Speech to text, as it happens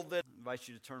that, I invite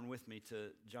you to turn with me to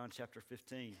John chapter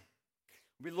 15.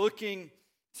 We'll be looking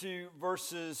to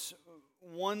verses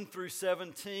 1 through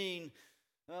 17.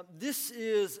 This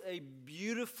is a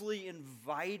beautifully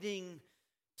inviting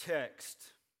text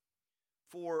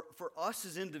for us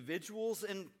as individuals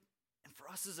and for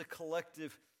us as a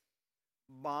collective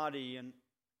body. And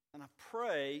I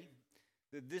pray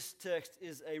that this text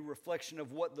is a reflection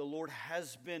of what the Lord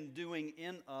has been doing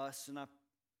in us, and I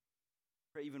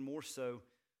pray even more so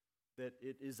that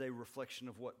it is a reflection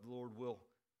of what the Lord will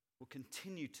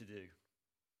continue to do,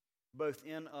 both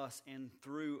in us and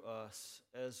through us,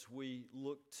 as we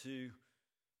look to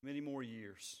many more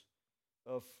years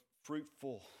of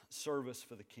fruitful service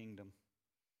for the kingdom.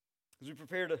 As we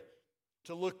prepare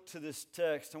to look to this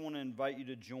text, I want to invite you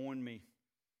to join me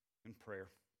in prayer.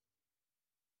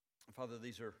 Father,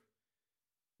 these are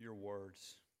your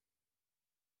words.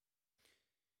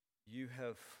 You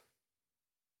have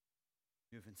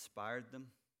inspired them.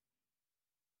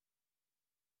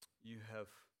 You have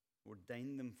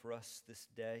ordained them for us this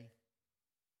day.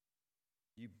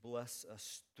 You bless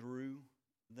us through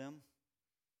them.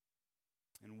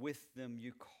 And with them,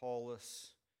 you call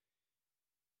us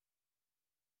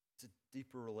to a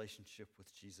deeper relationship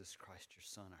with Jesus Christ, your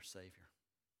Son, our Savior.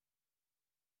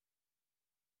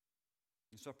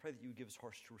 And so I pray that you would give us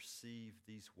hearts to receive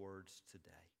these words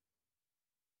today.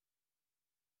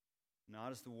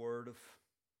 Not as the word of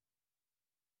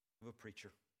a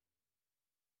preacher,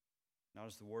 not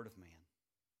as the word of man,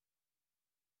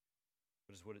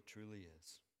 but as what it truly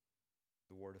is,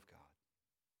 the Word of God.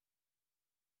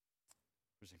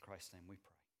 It is in Christ's name we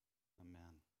pray.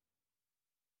 Amen.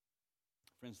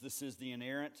 Friends, this is the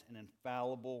inerrant and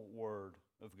infallible Word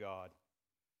of God.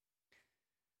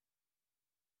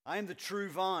 I am the true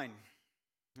vine,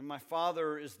 and my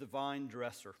Father is the vine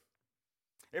dresser.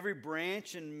 Every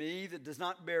branch in me that does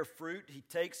not bear fruit, he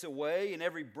takes away, and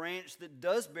every branch that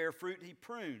does bear fruit, he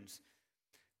prunes,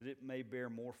 that it may bear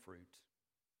more fruit.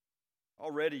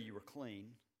 Already you are clean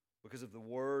because of the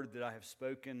word that I have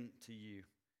spoken to you.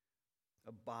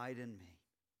 Abide in me,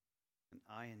 and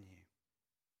I in you.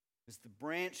 As the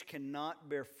branch cannot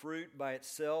bear fruit by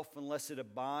itself unless it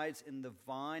abides in the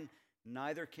vine,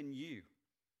 neither can you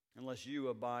unless you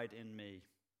abide in me.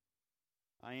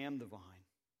 I am the vine.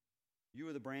 You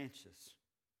are the branches.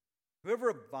 Whoever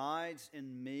abides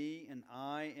in me and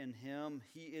I in him,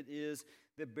 he it is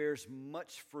that bears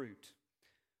much fruit.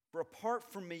 For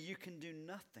apart from me, you can do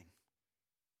nothing.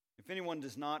 If anyone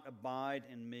does not abide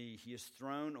in me, he is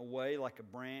thrown away like a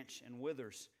branch and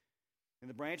withers. And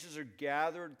the branches are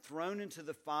gathered, thrown into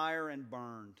the fire, and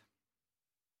burned.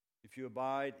 If you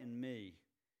abide in me,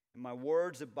 and my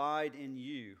words abide in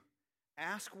you,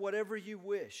 ask whatever you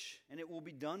wish, and it will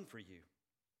be done for you.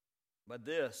 By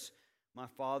this, my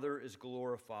Father is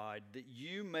glorified, that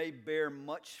you may bear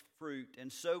much fruit,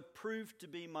 and so prove to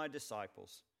be my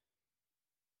disciples.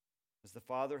 As the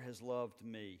Father has loved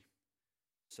me,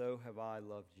 so have I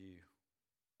loved you.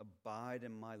 Abide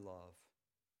in my love.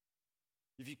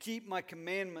 If you keep my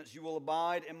commandments, you will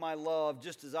abide in my love,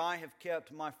 just as I have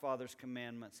kept my Father's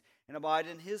commandments, and abide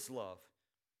in his love.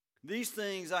 These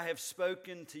things I have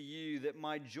spoken to you, that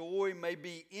my joy may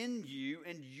be in you,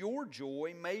 and your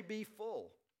joy may be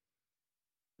full.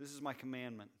 This is my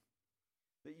commandment,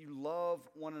 that you love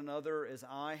one another as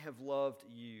I have loved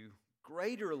you.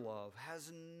 Greater love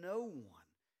has no one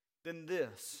than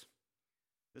this,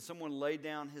 that someone lay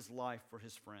down his life for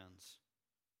his friends.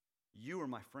 You are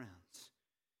my friends,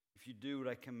 if you do what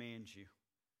I command you.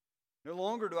 No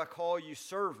longer do I call you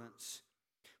servants,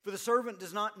 for the servant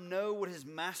does not know what his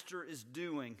master is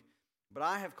doing, but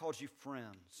I have called you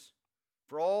friends.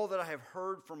 For all that I have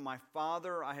heard from my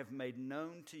Father, I have made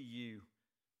known to you.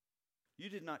 You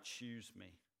did not choose me,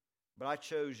 but I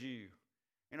chose you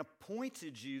and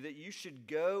appointed you that you should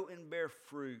go and bear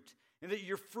fruit, and that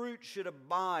your fruit should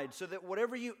abide, so that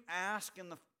whatever you ask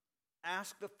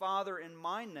the Father in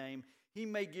my name, he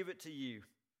may give it to you.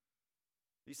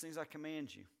 These things I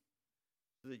command you,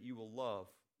 so that you will love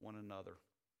one another.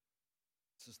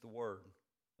 This is the word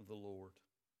of the Lord.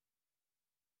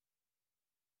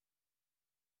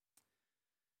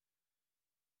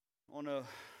 On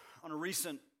a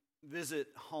recent visit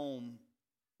home,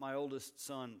 my oldest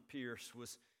son, Pierce,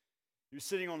 was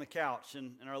sitting on the couch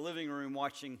in our living room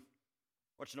watching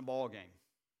a ball game.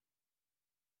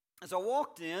 As I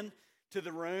walked in to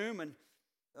the room and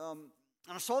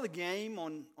I saw the game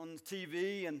on the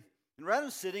TV, and rather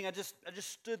than sitting, I just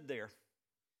stood there.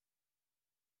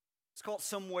 It's caught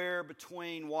somewhere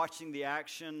between watching the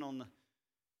action on the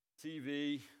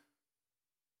TV,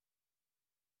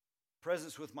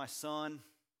 presence with my son,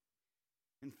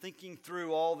 and thinking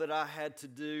through all that I had to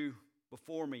do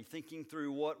before me, thinking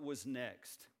through what was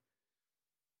next.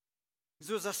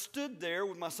 So as I stood there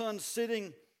with my son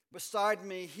sitting beside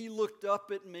me, he looked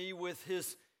up at me with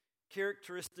his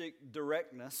characteristic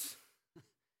directness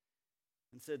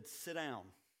and said, "Sit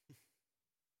down."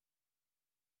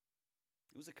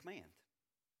 It was a command.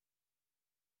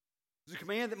 It was a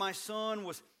command that my son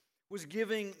was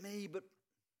giving me, but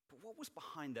what was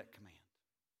behind that command?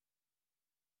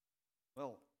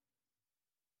 Well,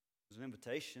 it was an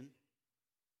invitation.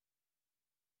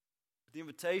 But the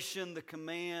invitation, the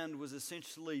command was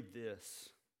essentially this: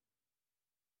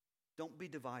 don't be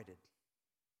divided.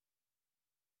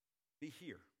 Be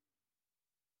here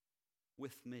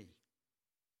with me.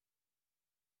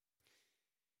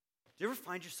 Do you ever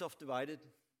find yourself divided?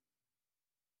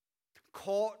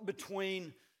 Caught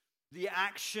between the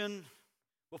action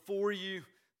before you,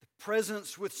 the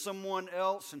presence with someone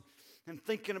else, and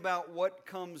thinking about what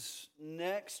comes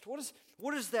next?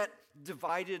 What does that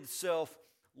divided self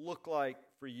look like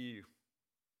for you?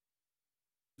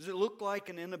 Does it look like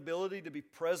an inability to be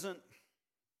present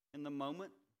in the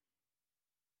moment?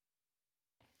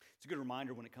 It's a good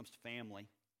reminder when it comes to family.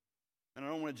 And I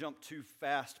don't want to jump too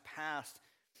fast past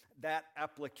that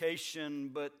application,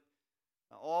 but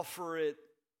I offer it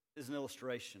as an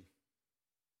illustration.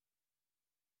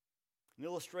 An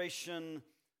illustration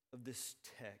of this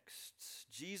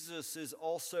text. Jesus is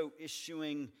also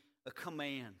issuing a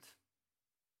command.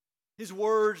 His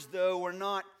words, though, are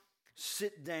not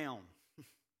sit down,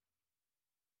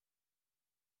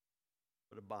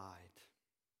 but abide.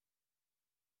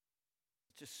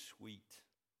 It's a sweet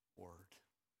word.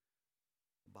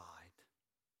 Abide.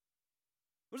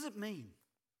 What does it mean?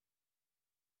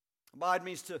 Abide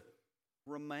means to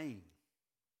remain.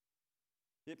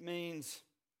 It means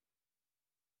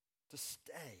to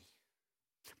stay.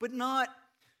 But not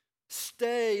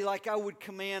stay like I would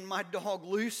command my dog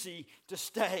Lucy to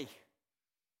stay.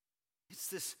 It's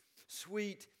this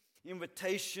sweet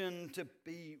invitation to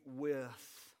be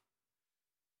with.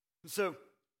 And so,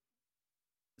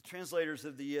 the translators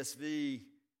of the ESV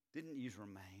didn't use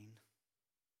remain.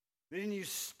 They didn't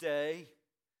use stay.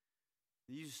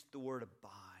 They used the word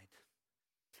abide.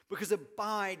 Because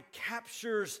abide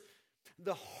captures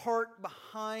the heart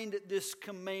behind this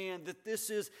command, that this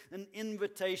is an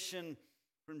invitation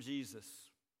from Jesus.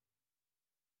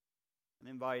 An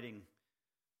inviting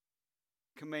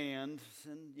command,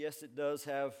 and yes, it does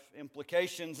have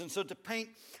implications. And so to paint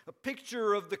a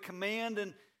picture of the command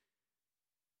and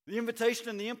the invitation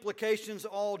and the implications,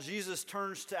 all Jesus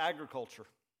turns to agriculture.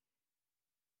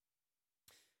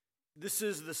 This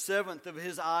is the seventh of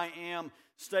his I am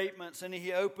statements, and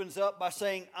he opens up by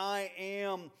saying, I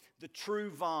am the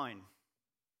true vine.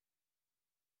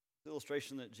 The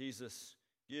illustration that Jesus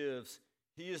gives,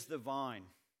 he is the vine.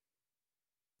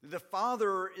 The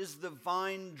Father is the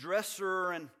vine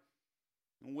dresser, and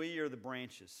we are the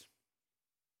branches.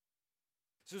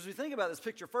 So as we think about this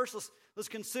picture, first let's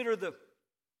consider the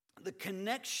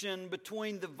connection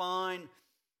between the vine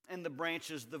and the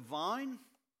branches. The vine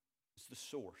is the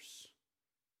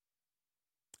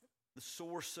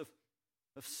source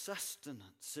of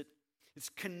sustenance. It's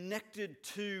connected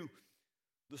to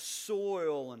the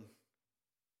soil, and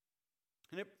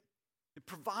it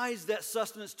provides that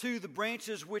sustenance to the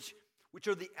branches which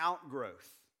are the outgrowth.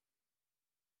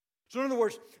 So in other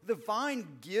words, the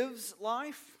vine gives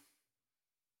life,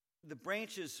 the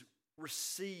branches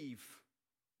receive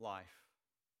life.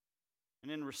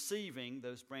 And in receiving,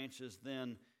 those branches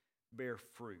then bear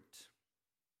fruit.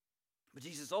 But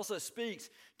Jesus also speaks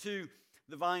to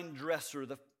the vine dresser,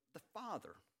 the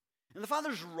Father. And the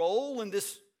Father's role in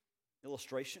this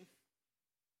illustration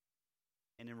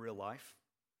and in real life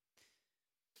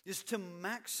is to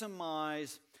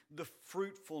maximize the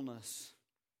fruitfulness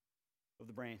of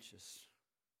the branches.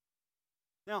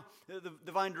 Now,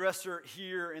 the vine dresser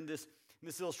here in this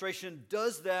illustration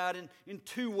does that in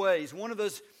two ways. One of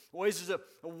those ways is a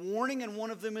warning, and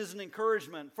one of them is an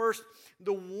encouragement. First,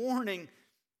 the warning: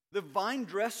 the vine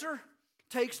dresser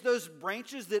takes those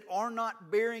branches that are not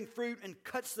bearing fruit and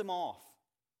cuts them off,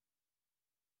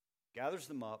 gathers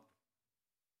them up,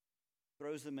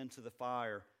 throws them into the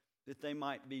fire that they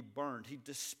might be burned. He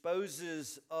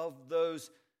disposes of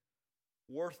those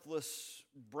worthless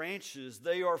branches.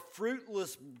 They are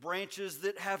fruitless branches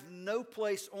that have no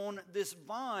place on this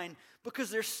vine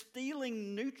because they're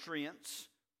stealing nutrients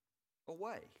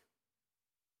away.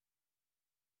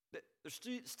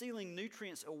 They're stealing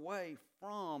nutrients away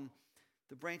from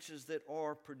the branches that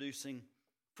are producing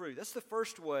fruit. That's the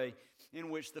first way in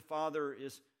which the Father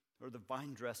is, or the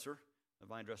vine dresser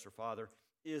Father,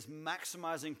 is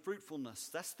maximizing fruitfulness.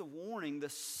 That's the warning. The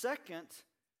second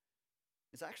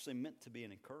is actually meant to be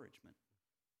an encouragement.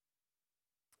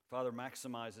 Father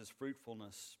maximizes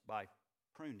fruitfulness by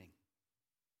pruning.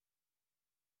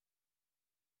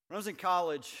 When I was in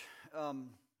college, I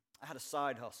had a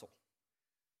side hustle.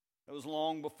 It was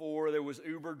long before there was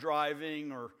Uber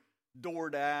driving or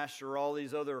DoorDash or all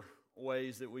these other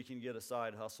ways that we can get a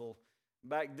side hustle.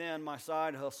 Back then, my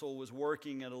side hustle was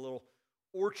working at a little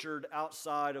orchard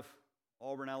outside of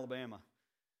Auburn, Alabama.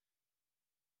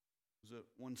 It was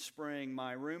one spring,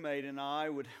 my roommate and I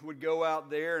would go out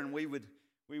there and we would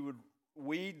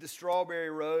weed the strawberry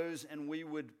rows and we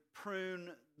would prune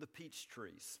the peach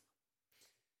trees.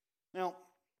 Now,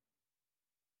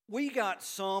 we got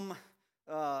some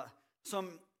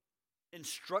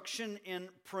instruction in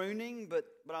pruning, but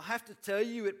I have to tell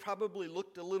you, it probably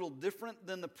looked a little different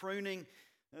than the pruning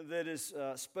that is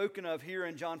spoken of here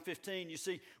in John 15. You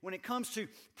see, when it comes to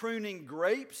pruning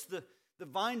grapes, the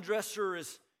vine dresser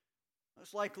is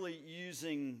most likely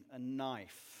using a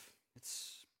knife.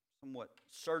 It's somewhat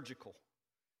surgical.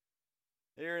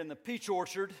 There in the peach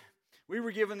orchard, we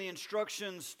were given the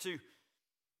instructions to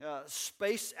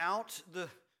space out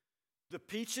the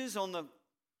peaches on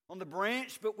the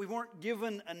branch, but we weren't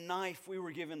given a knife, we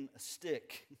were given a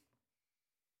stick.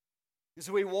 And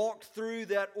so we walked through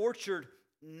that orchard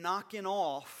knocking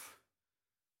off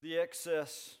the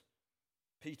excess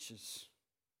peaches.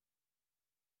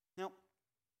 Now,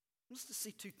 let's just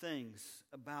see two things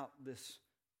about this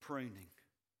pruning.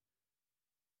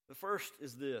 The first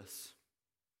is this.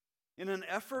 In an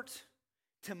effort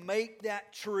to make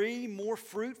that tree more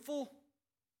fruitful,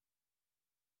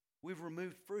 we've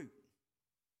removed fruit.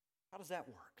 How does that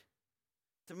work?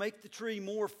 To make the tree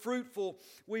more fruitful,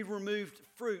 we've removed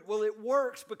fruit. Well, it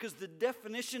works because the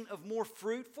definition of more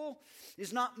fruitful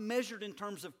is not measured in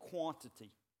terms of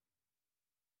quantity.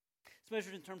 It's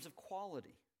measured in terms of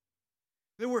quality.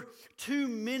 There were too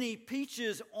many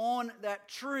peaches on that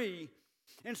tree,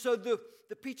 and so the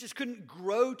peaches couldn't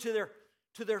grow to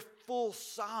their full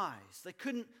size. They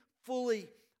couldn't fully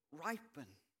ripen.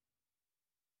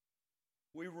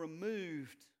 We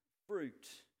removed fruit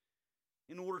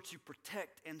in order to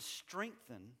protect and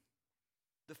strengthen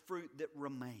the fruit that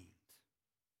remained.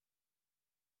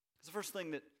 That's the first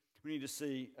thing that we need to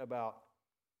see about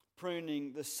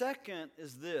pruning. The second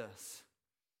is this,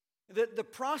 that the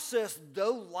process,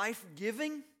 though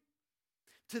life-giving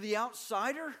to the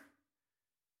outsider,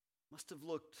 must have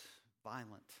looked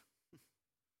violent.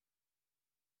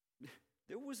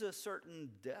 There was a certain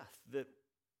death that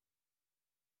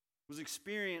was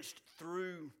experienced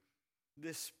through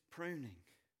this pruning.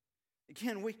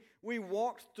 Again, we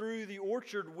walked through the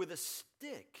orchard with a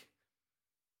stick,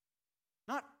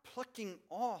 not plucking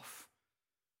off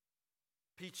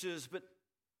peaches, but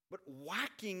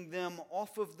whacking them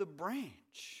off of the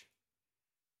branch.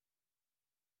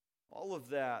 All of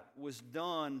that was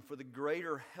done for the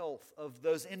greater health of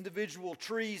those individual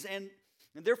trees and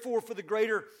therefore for the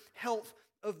greater health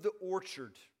of the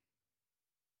orchard.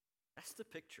 That's the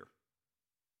picture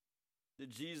that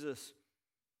Jesus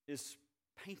is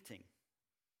painting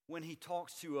when he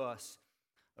talks to us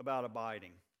about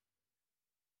abiding.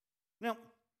 Now,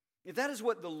 if that is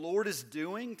what the Lord is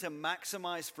doing to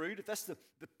maximize fruit, if that's the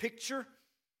picture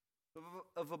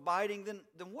of abiding, then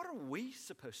what are we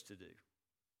supposed to do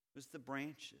as the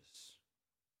branches?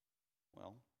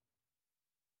 Well,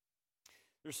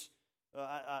 there's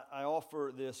I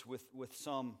offer this with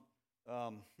some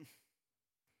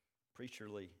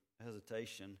preacherly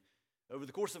hesitation. Over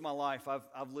the course of my life,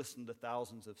 I've listened to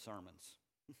thousands of sermons.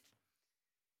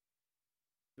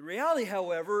 The reality,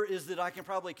 however, is that I can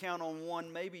probably count on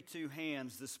one, maybe two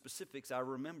hands, the specifics I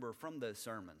remember from those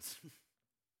sermons. In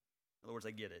other words,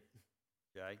 I get it,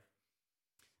 okay?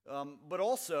 But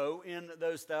also, in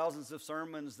those thousands of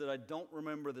sermons that I don't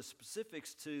remember the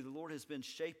specifics to, the Lord has been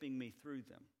shaping me through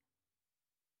them.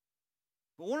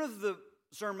 But one of the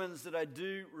sermons that I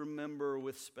do remember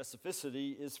with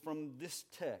specificity is from this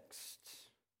text.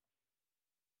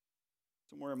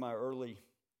 Somewhere in my early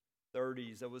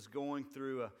 30s, I was going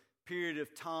through a period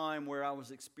of time where I was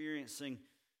experiencing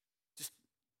just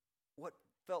what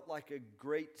felt like a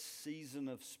great season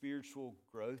of spiritual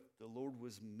growth. The Lord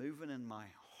was moving in my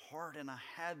heart, and I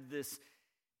had this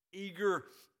eager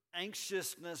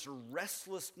anxiousness,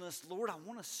 restlessness. Lord, I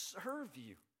want to serve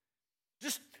you.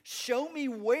 Just show me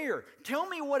where. Tell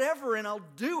me whatever and I'll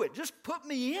do it. Just put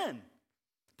me in.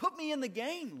 Put me in the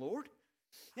game, Lord.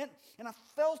 And I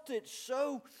felt it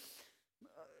so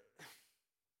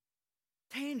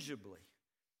tangibly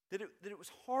that it was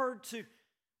hard to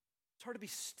be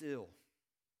still.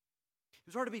 It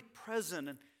was hard to be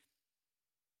present.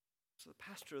 So the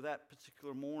pastor that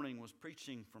particular morning was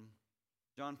preaching from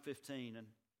John 15,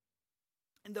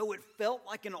 and though it felt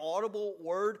like an audible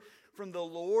word from the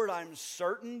Lord, I'm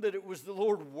certain that it was the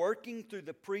Lord working through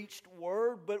the preached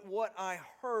word, but what I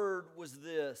heard was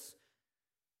this: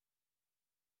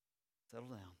 settle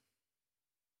down,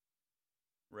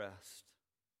 rest,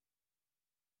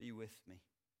 be with me,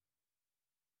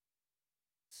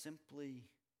 simply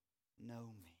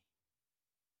know me.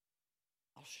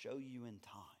 I'll show you in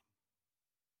time.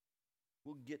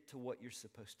 We'll get to what you're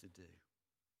supposed to do.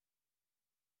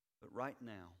 But right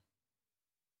now,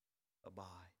 abide.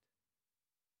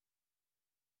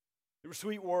 They were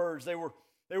sweet words. They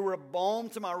were a balm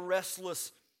to my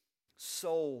restless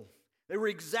soul. They were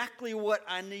exactly what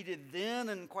I needed then,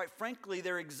 and quite frankly,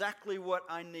 they're exactly what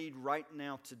I need right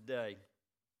now today.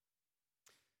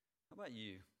 How about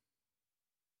you?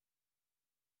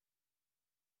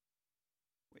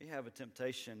 We have a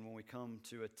temptation when we come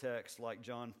to a text like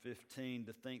John 15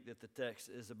 to think that the text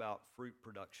is about fruit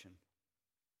production.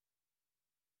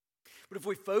 But if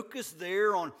we focus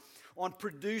there on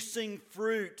producing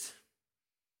fruit,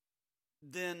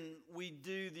 then we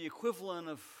do the equivalent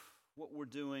of what we're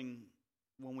doing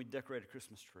when we decorate a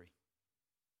Christmas tree.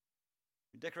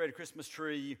 You decorate a Christmas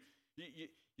tree,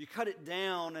 you cut it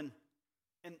down, and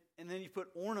then you put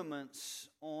ornaments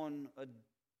on a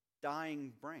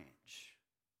dying branch.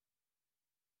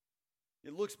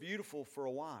 It looks beautiful for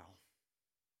a while.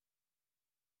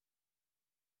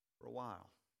 For a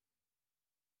while.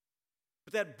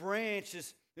 But that branch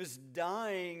is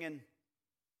dying, and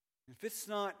if it's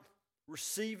not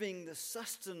receiving the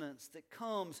sustenance that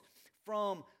comes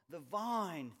from the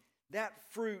vine, that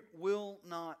fruit will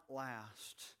not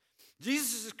last.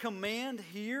 Jesus' command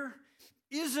here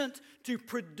isn't to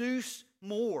produce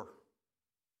more.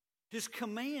 His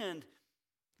command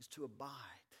is to abide.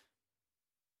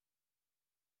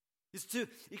 Is to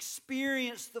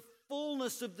experience the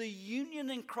fullness of the union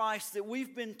in Christ that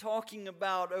we've been talking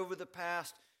about over the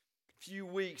past few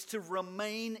weeks, to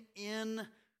remain in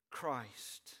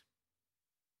Christ.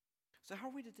 So how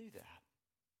are we to do that?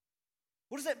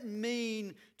 What does that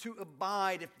mean to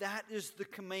abide if that is the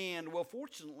command? Well,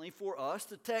 fortunately for us,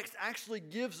 the text actually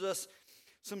gives us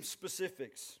some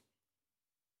specifics.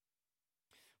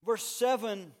 Verse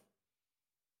 7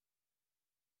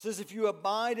 says, if you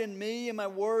abide in me and my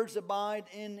words abide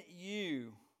in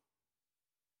you,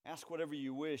 ask whatever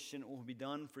you wish and it will be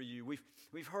done for you.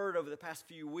 We've heard over the past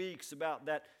few weeks about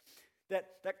that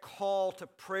call to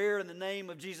prayer in the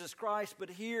name of Jesus Christ, but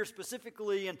here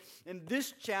specifically in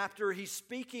this chapter, he's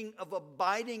speaking of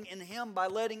abiding in him by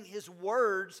letting his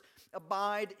words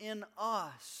abide in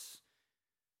us.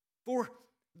 For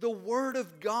the word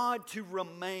of God to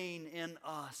remain in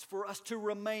us, for us to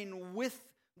remain with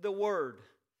the word.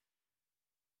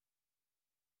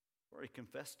 I've already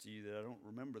confessed to you that I don't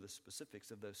remember the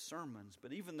specifics of those sermons,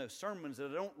 but even those sermons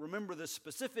that I don't remember the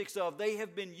specifics of, they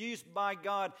have been used by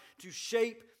God to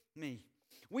shape me.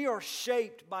 We are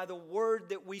shaped by the word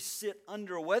that we sit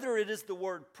under, whether it is the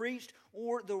word preached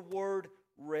or the word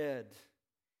read.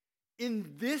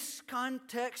 In this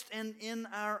context and in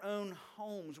our own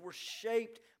homes, we're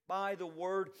shaped by the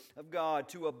word of God.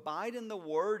 To abide in the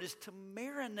word is to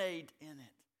marinate in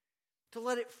it, to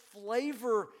let it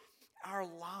flavor our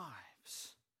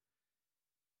lives,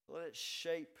 let it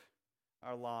shape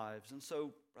our lives. And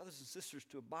so, brothers and sisters,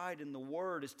 to abide in the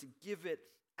word is to give it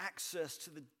access to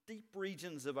the deep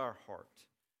regions of our heart.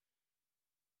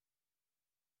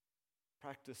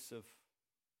 Practice of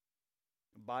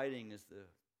abiding is the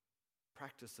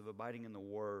practice of abiding in the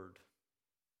word.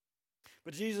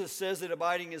 But Jesus says that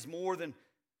abiding is more than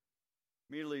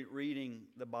merely reading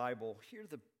the Bible. Hear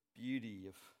the beauty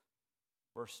of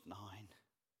verse 9.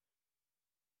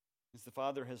 As the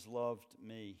Father has loved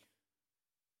me,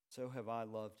 so have I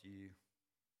loved you.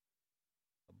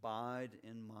 Abide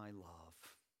in my love.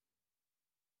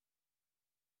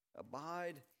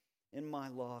 Abide in my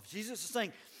love. Jesus is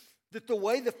saying that the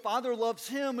way the Father loves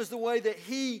him is the way that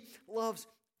he loves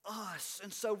us.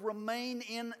 And so remain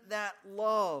in that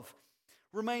love.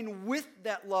 Remain with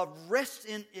that love. Rest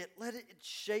in it. Let it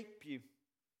shape you.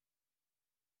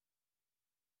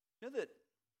 You know that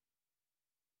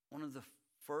one of the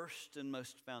first and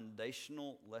most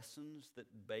foundational lessons that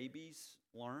babies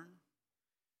learn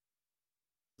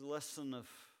is the lesson of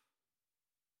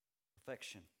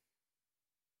affection.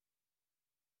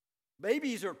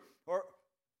 Babies are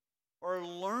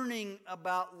learning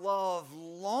about love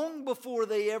long before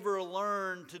they ever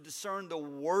learn to discern the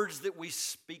words that we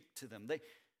speak to them.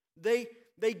 They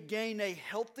gain a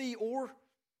healthy or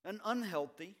an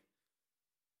unhealthy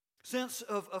sense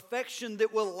of affection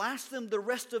that will last them the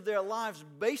rest of their lives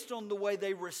based on the way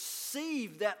they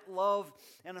receive that love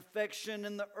and affection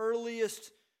in the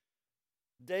earliest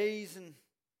days and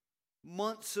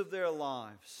months of their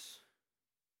lives.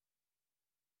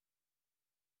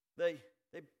 They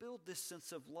build this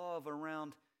sense of love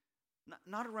around,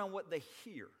 not around what they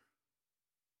hear,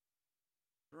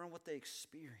 but around what they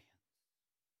experience.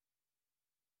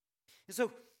 And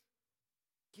so,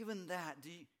 given that, do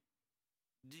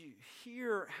you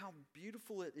hear how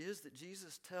beautiful it is that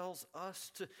Jesus tells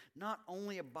us to not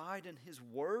only abide in His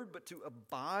Word, but to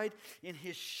abide in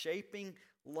His shaping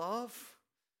love?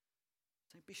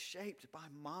 To be shaped by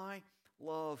my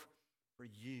love for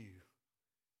you.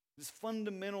 It is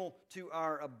fundamental to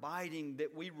our abiding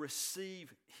that we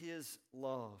receive His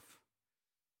love.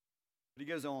 But He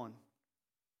goes on.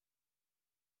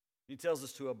 He tells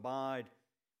us to abide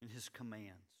in His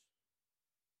commands.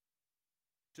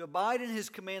 To abide in His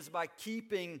commands by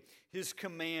keeping His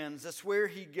commands. That's where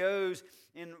He goes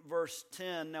in verse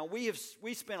 10. Now we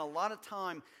spent a lot of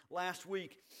time last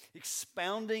week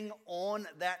expounding on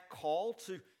that call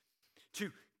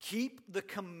to keep the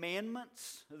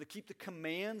commandments, to keep the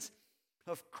commands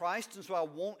of Christ. And so I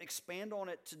won't expand on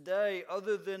it today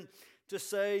other than to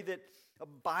say that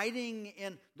abiding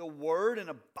in the Word and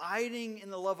abiding in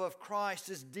the love of Christ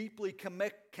is deeply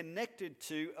connected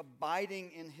to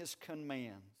abiding in His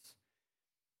commands.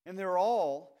 And they're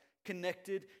all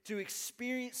connected to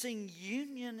experiencing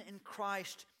union in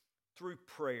Christ through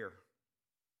prayer.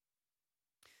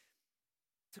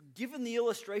 So given the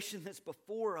illustration that's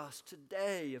before us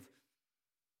today of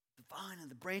the vine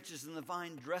and the branches and the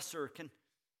vine dresser, can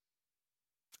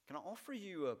I offer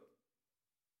you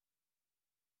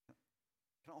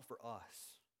can I offer us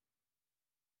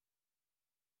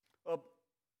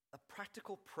a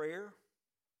practical prayer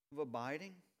of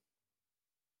abiding?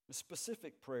 A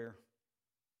specific prayer.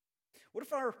 What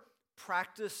if our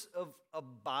practice of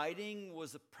abiding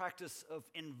was a practice of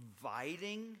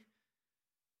inviting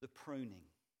the pruning?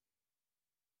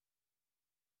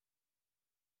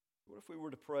 What if we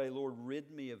were to pray, Lord, rid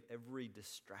me of every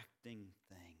distracting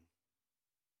thing?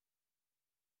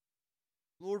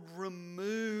 Lord,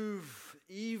 remove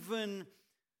even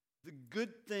the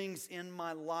good things in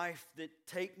my life that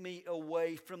take me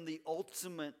away from the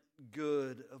ultimate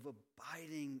good of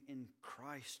abiding in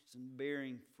Christ and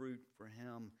bearing fruit for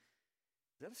Him.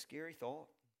 Is that a scary thought?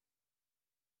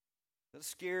 Is that a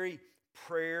scary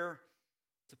prayer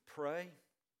to pray?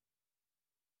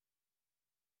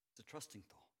 It's a trusting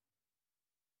thought.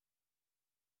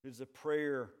 It is a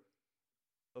prayer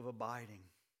of abiding.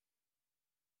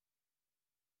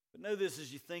 But know this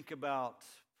as you think about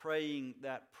praying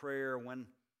that prayer. When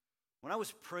I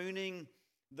was pruning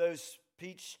those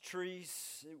peach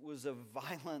trees, it was a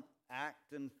violent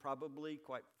act and probably,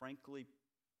 quite frankly,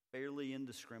 fairly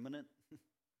indiscriminate.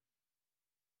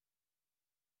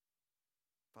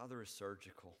 Father is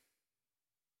surgical.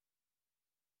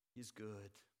 He's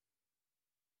good.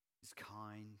 He's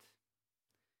kind.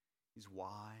 He's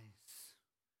wise.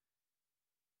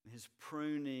 His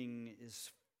pruning is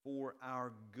for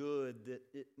our good, that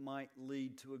it might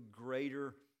lead to a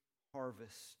greater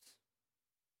harvest.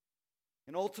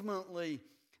 And ultimately,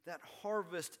 that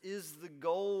harvest is the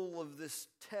goal of this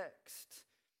text.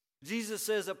 Jesus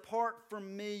says, apart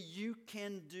from me, you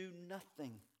can do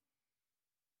nothing.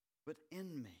 But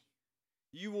in me,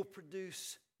 you will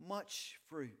produce much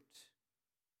fruit.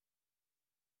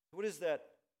 What is that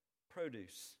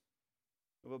produce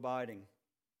of abiding?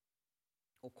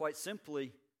 Well, quite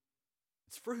simply,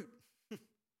 it's fruit.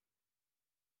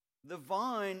 The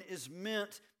vine is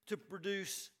meant to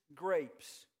produce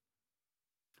grapes.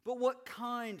 But what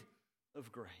kind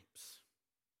of grapes?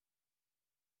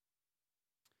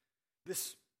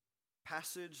 This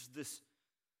passage, this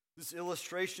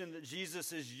illustration that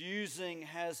Jesus is using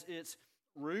has its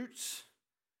roots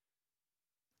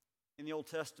in the Old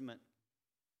Testament.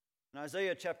 In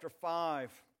Isaiah chapter 5,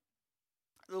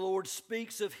 the Lord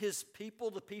speaks of His people,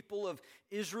 the people of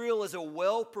Israel, as a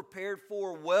well-prepared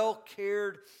for,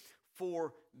 well-cared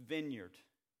for vineyard.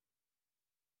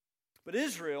 But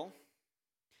Israel,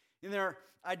 in their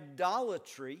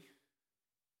idolatry,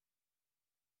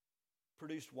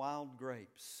 produced wild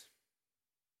grapes.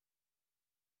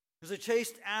 As they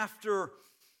chased after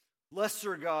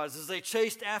lesser gods, as they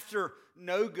chased after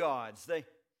no gods,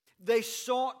 they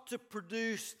sought to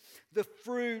produce the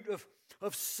fruit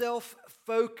of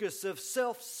self-focus, of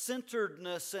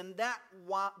self-centeredness, and that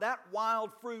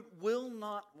wild fruit will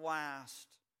not last.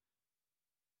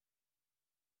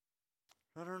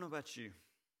 I don't know about you,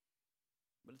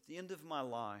 but at the end of my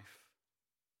life,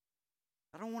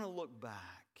 I don't want to look back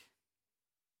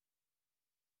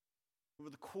over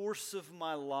the course of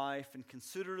my life and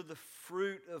consider the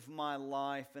fruit of my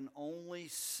life and only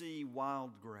see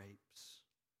wild grapes.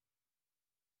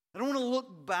 I don't want to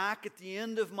look back at the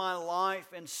end of my life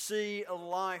and see a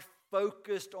life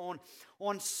focused on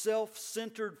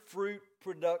self-centered fruit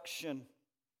production.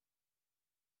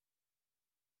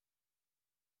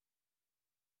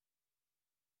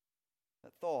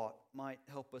 That thought might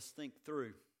help us think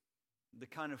through the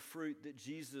kind of fruit that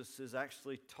Jesus is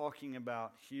actually talking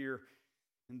about here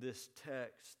in this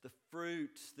text. The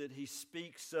fruit that he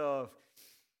speaks of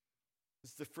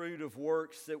is the fruit of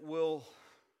works that will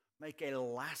make a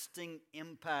lasting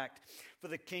impact for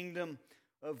the kingdom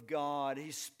of God.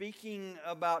 He's speaking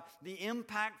about the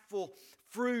impactful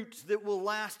fruit that will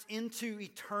last into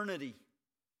eternity.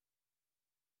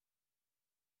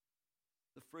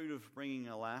 The fruit of bringing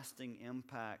a lasting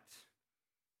impact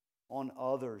on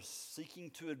others, seeking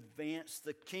to advance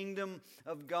the kingdom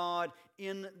of God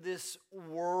in this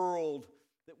world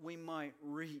that we might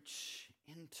reach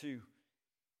into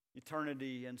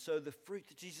eternity. And so the fruit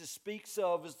that Jesus speaks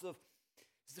of is the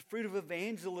fruit of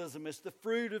evangelism. It's the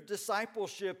fruit of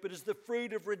discipleship. It is the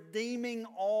fruit of redeeming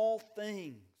all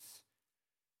things.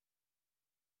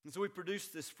 And so we produce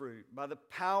this fruit by the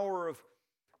power of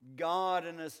God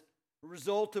and as a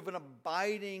result of an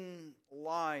abiding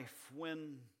life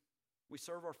when we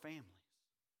serve our families.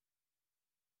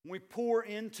 When we pour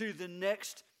into the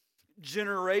next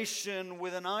generation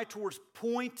with an eye towards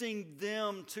pointing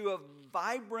them to a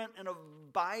vibrant and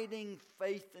abiding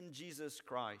faith in Jesus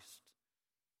Christ.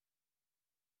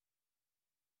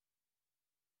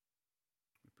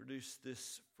 We produce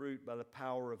this fruit by the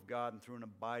power of God and through an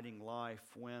abiding life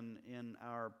when in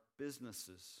our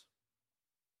businesses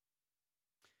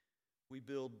we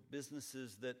build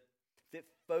businesses that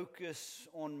focus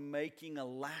on making a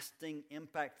lasting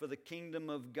impact for the kingdom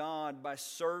of God by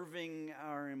serving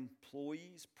our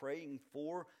employees, praying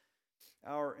for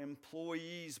our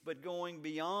employees, but going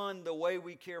beyond the way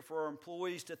we care for our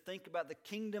employees to think about the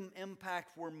kingdom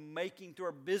impact we're making through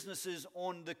our businesses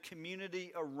on the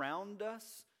community around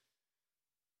us,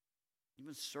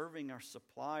 even serving our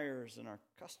suppliers and our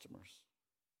customers.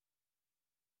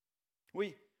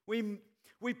 We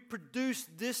produce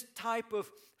this type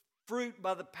of fruit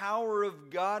by the power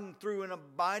of God and through an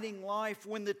abiding life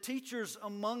when the teachers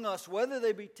among us, whether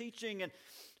they be teaching in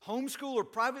homeschool or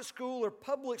private school or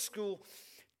public school,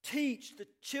 teach the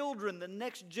children, the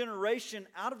next generation,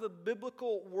 out of a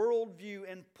biblical worldview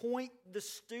and point the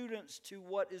students to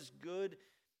what is good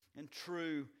and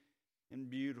true and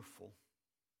beautiful.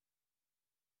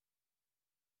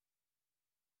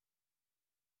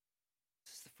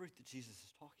 This is the fruit that Jesus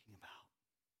is talking about.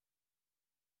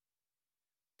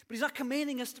 But he's not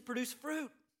commanding us to produce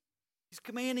fruit. He's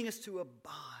commanding us to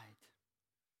abide.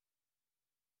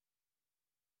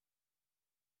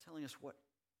 Telling us what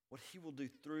he will do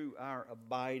through our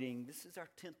abiding. This is our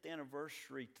 10th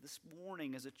anniversary this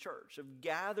morning as a church of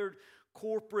gathered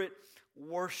corporate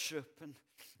worship.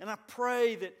 And I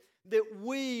pray that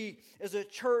we as a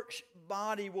church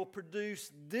body will produce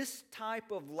this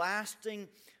type of lasting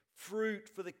fruit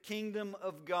for the kingdom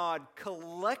of God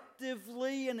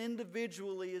collectively and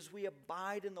individually as we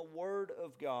abide in the Word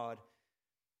of God.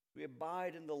 We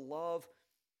abide in the love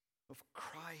of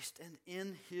Christ and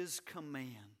in His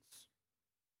commands.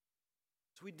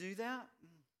 As we do that,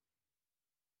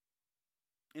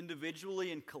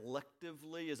 individually and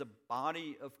collectively as a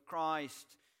body of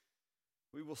Christ,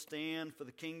 we will stand for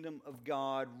the kingdom of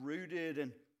God rooted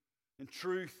in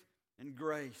truth and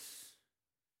grace.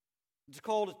 It's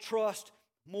called to trust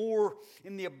more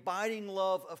in the abiding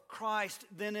love of Christ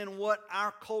than in what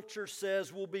our culture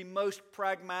says will be most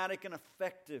pragmatic and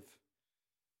effective.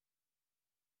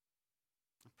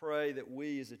 I pray that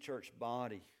we as a church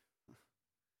body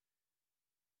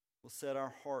will set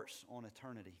our hearts on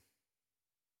eternity.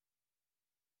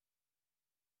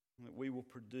 And that we will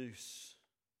produce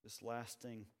this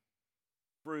lasting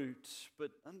fruit.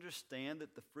 But understand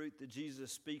that the fruit that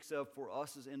Jesus speaks of for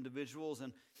us as individuals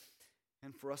and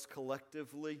for us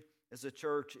collectively as a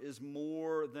church is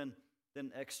more than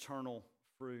external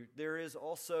fruit. There is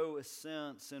also a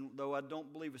sense, and though I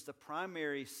don't believe it's the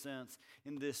primary sense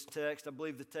in this text, I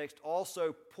believe the text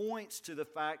also points to the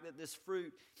fact that this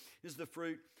fruit is the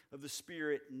fruit of the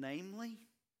Spirit, namely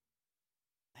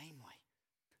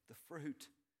the fruit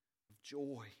of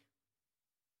joy.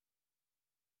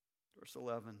 Verse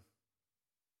 11.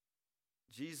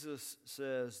 Jesus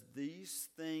says, "These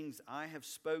things I have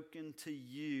spoken to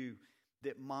you,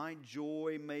 that my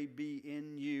joy may be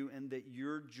in you, and that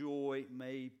your joy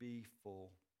may be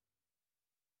full."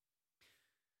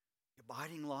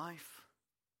 Abiding life,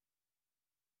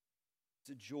 it's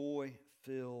a joy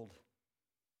joy-filled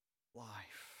life.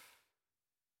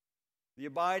 The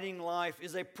abiding life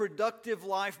is a productive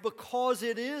life because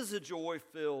it is a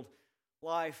joy-filled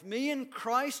life. Me in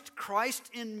Christ, Christ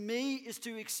in me is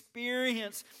to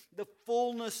experience the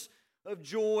fullness of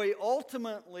joy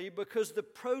ultimately because the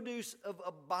produce of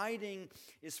abiding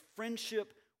is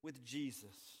friendship with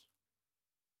Jesus.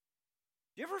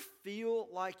 Do you ever feel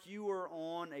like you are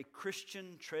on a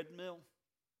Christian treadmill?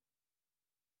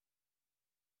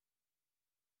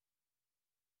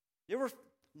 You ever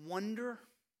wonder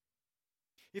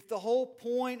if the whole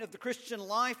point of the Christian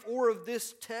life or of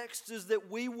this text is that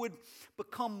we would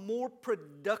become more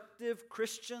productive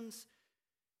Christians?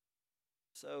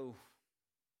 So,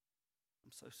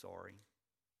 I'm so sorry.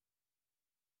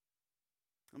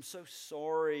 I'm so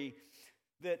sorry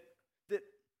that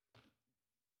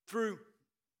through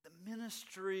the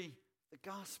ministry, the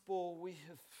gospel, we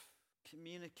have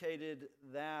communicated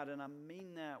that, and I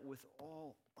mean that with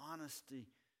all honesty.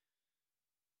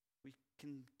 We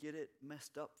can get it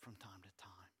messed up from time to time.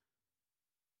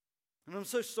 And I'm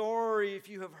so sorry if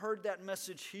you have heard that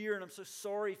message here, and I'm so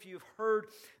sorry if you have heard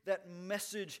that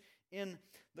message in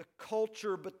the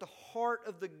culture, but the heart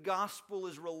of the gospel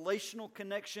is relational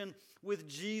connection with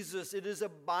Jesus. It is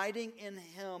abiding in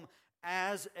Him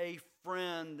as a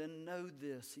friend. And know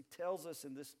this, He tells us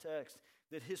in this text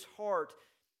that His heart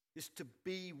is to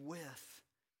be with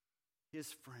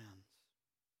His friends.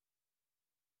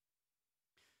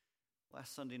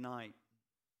 Last Sunday night,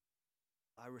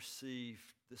 I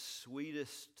received the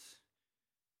sweetest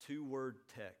two-word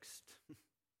text. It's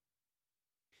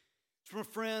from a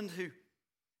friend who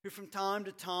from time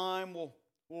to time will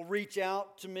reach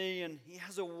out to me, and he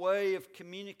has a way of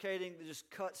communicating that just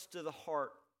cuts to the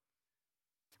heart.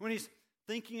 When he's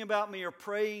thinking about me or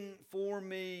praying for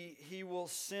me, he will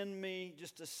send me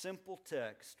just a simple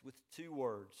text with two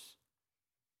words: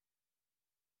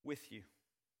 with you.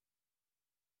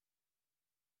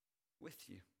 With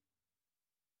you.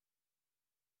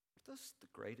 Are those the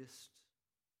greatest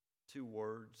two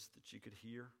words that you could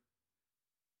hear?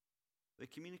 They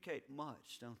communicate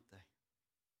much, don't they?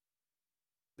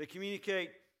 They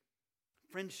communicate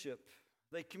friendship.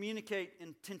 They communicate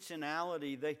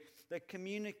intentionality. They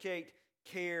communicate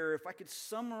care. If I could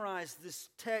summarize this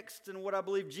text and what I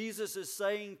believe Jesus is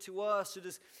saying to us, it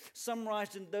is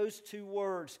summarized in those two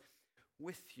words: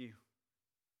 with you.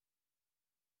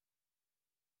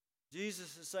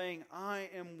 Jesus is saying, I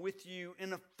am with you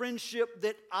in a friendship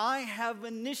that I have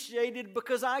initiated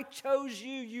because I chose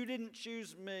you. You didn't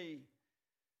choose me.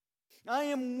 I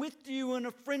am with you in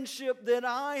a friendship that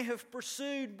I have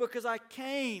pursued because I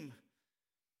came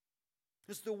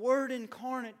as the Word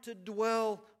incarnate to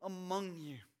dwell among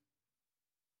you.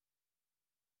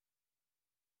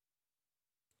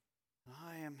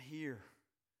 I am here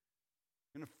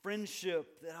in a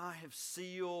friendship that I have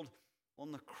sealed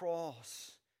on the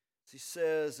cross. As he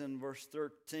says in verse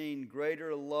 13,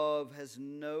 greater love has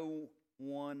no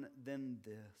one than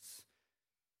this,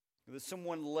 that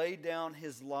someone lay down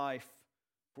his life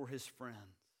for his friends.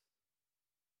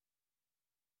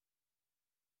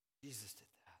 Jesus did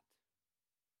that.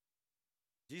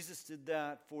 Jesus did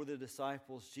that for the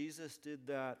disciples. Jesus did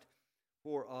that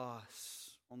for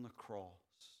us on the cross.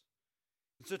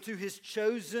 And so to His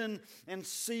chosen and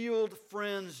sealed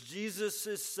friends, Jesus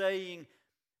is saying,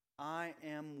 I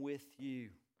am with you.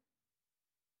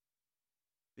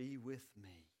 Be with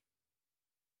me.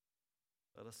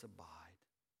 Let us abide.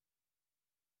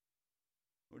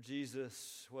 Lord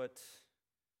Jesus, what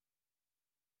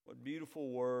beautiful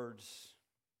words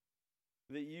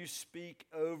that you speak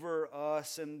over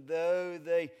us. And though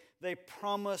they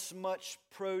promise much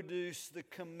produce, the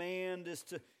command is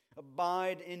to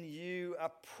abide in you. I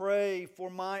pray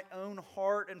for my own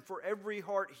heart and for every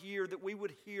heart here that we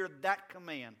would hear that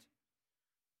command.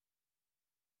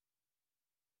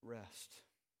 Rest,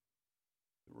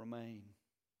 to remain,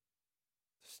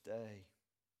 to stay,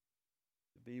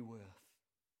 to be with,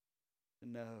 to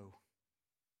know,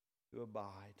 to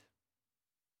abide.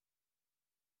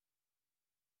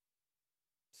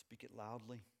 Speak it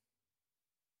loudly,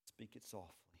 speak it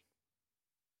softly,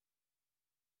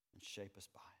 and shape us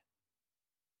by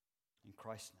it. In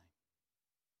Christ's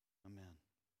name, amen.